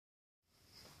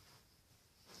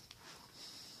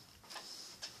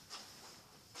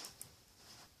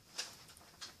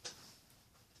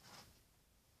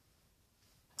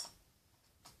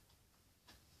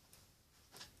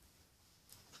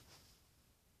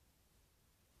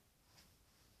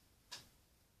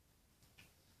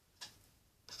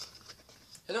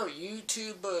Hello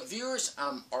YouTube viewers,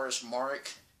 I'm Artist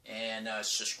Mark, and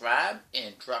subscribe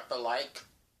and drop a like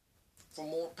for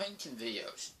more painting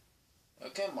videos.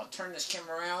 Okay, I'm going to turn this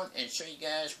camera around and show you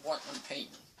guys what I'm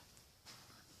painting.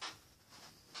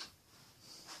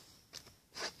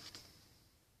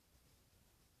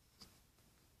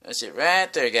 That's it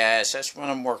right there, guys. That's what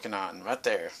I'm working on, right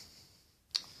there.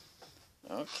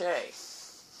 Okay.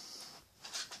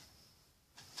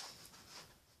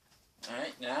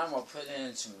 Alright, now I'm going to put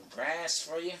in some grass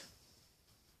for you.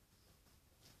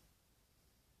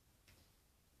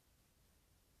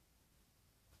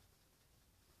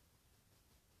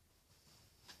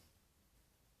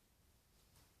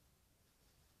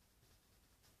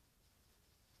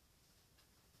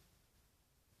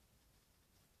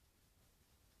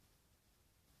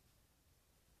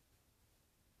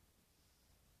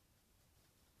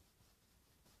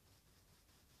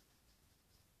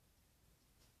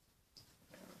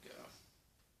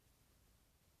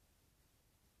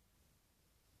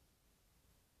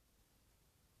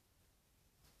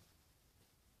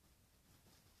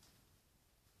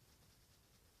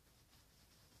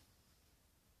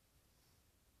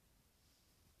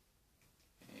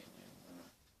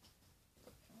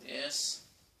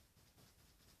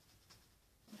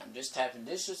 I'm just tapping.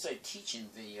 This is a teaching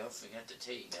video. Forgot to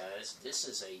tell you guys. This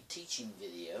is a teaching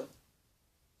video.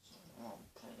 So I'm going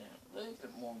to put in a little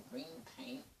bit more green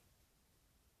paint.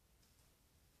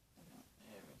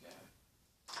 There we go.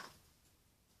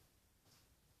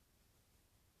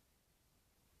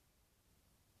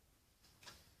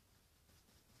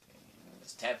 Okay, I'm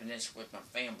just tapping this with my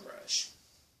fan brush.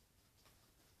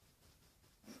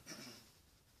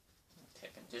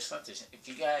 Just like this. If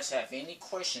you guys have any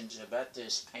questions about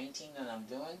this painting that I'm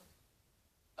doing,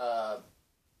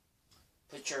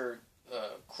 put your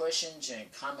questions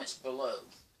and comments below,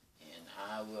 and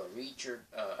I will read your.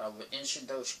 I will answer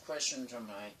those questions on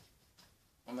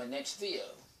my next video,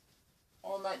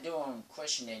 or I might do on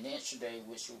question and answer day,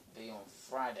 which will be on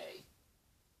Friday.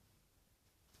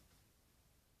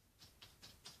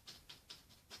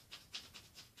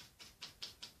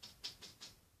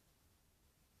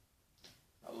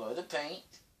 I love to paint,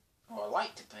 or I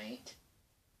like to paint.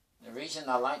 The reason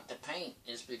I like to paint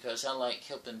is because I like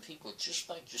helping people just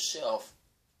like yourself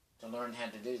to learn how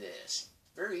to do this.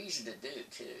 Very easy to do,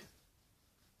 too.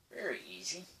 Very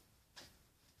easy.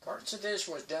 Parts of this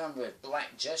was done with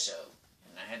black gesso,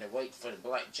 and I had to wait for the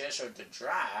black gesso to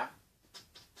dry,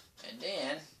 and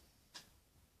then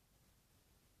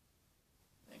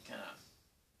kind of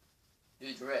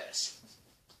do the rest.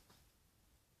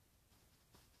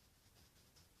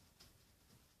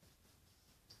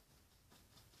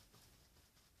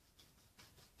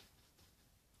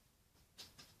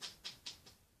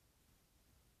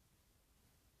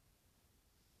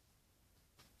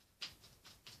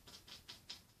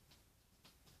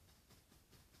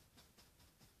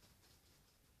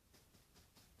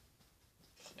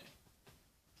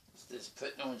 Just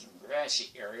putting on some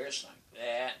grassy areas like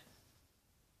that.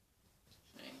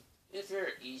 See? It's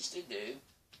very easy to do.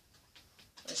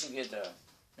 Once you get the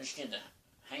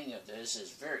hang of this,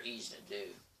 it's very easy to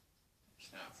do.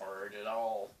 It's not hard at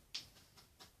all.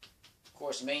 Of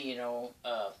course, me, you know,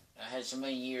 I had so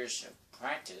many years of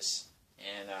practice,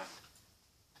 and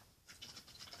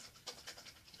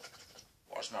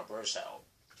wash my brush out.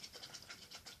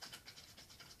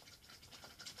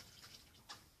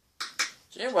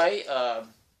 So anyway, I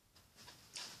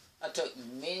took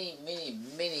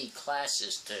many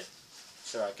classes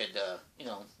so I could, you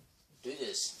know, do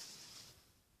this.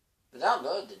 But I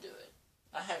love to do it.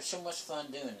 I have so much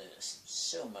fun doing this.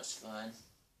 So much fun.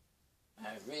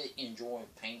 I really enjoy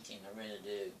painting. I really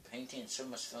do. Painting is so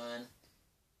much fun.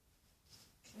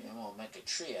 You know, I'm going to make a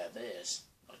tree out of this,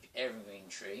 like an evergreen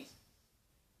tree.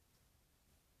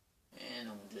 And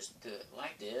I'm going to just do it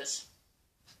like this.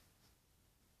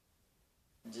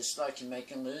 Just like you're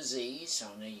making little Z's,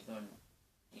 only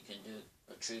you can do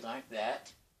a tree like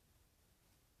that.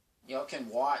 Y'all can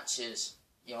watch this.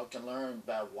 Y'all can learn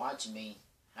by watching me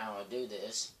how I do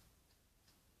this.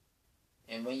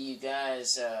 And when you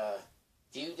guys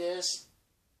view this,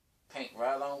 paint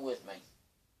right along with me.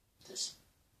 Just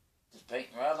paint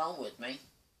right along with me.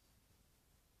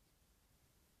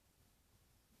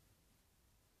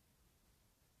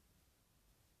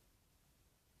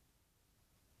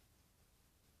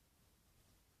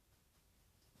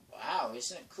 Wow,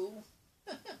 isn't it cool?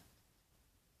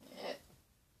 Yeah,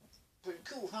 pretty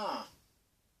cool, huh?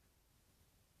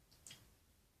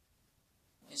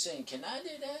 You're saying, can I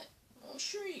do that? Well,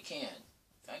 sure you can.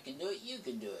 If I can do it, you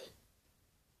can do it.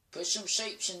 Put some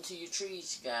shapes into your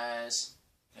trees, guys.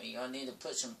 You're going to need to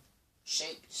put some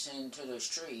shapes into those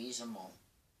trees. I'm on.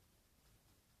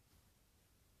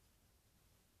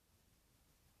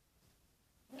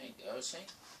 There you go, see?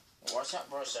 Watch that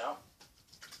brush out.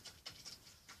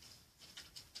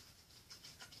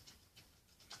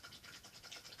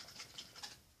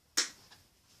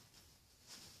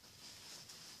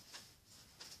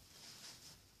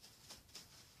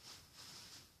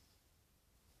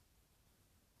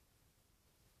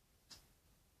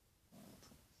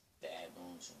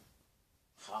 Some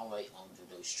highlight onto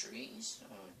those trees.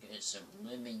 Get some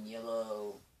lemon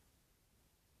yellow.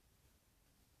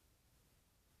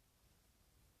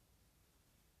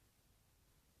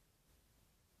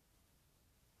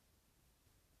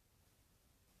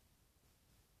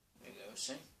 There you go,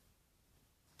 see?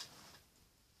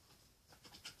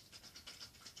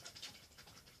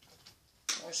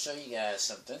 I'll show you guys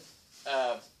something.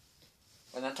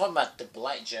 When I'm talking about the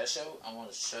black gesso, I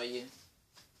want to show you.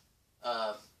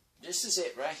 This is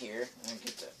it right here. I'm going to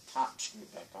get the top screw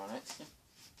back on it.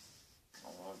 I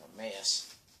don't want a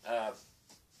mess.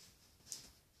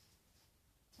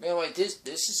 Anyway, this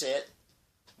is it.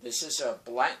 This is a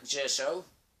black gesso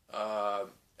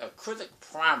acrylic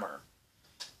primer.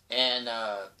 And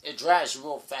it dries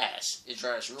real fast. It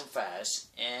dries real fast.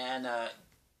 And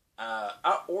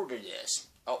I ordered this.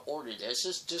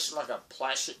 It's just like a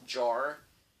plastic jar.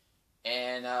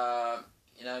 And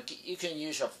you know, you can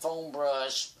use a foam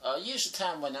brush. Usually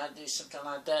time when I do something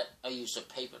like that, I use a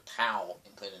paper towel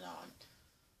and put it on.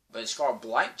 But it's called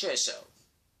black gesso.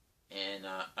 And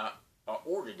I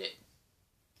ordered it.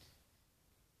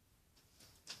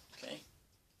 Okay.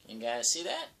 Can you guys see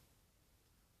that?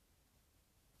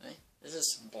 Okay. This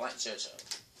is black gesso.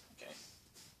 Okay.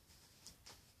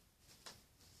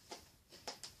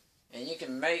 And you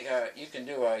can make, you can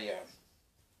do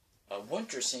a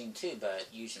winter scene too by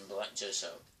using black gesso.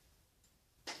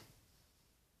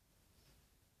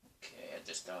 Okay, I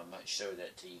just thought I might show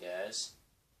that to you guys.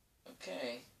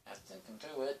 Okay, I think I'm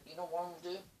through it. You know what I'm going to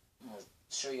do? I'm going to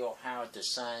show you all how to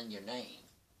sign your name.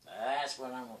 That's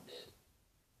what I'm going to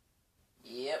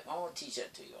do. Yep, I'm going to teach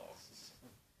that to you all.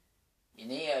 You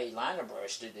need a liner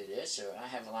brush to do this, so I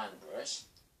have a liner brush.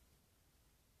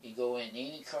 You go in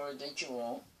any color that you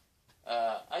want.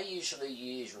 I usually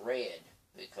use red,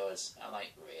 because I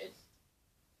like red.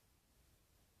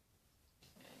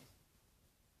 Okay.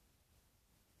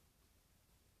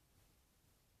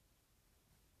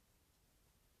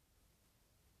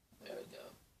 There we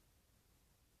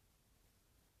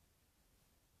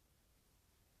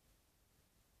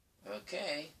go.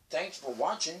 Okay, thanks for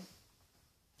watching.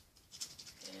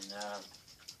 And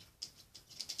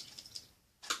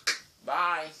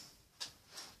bye.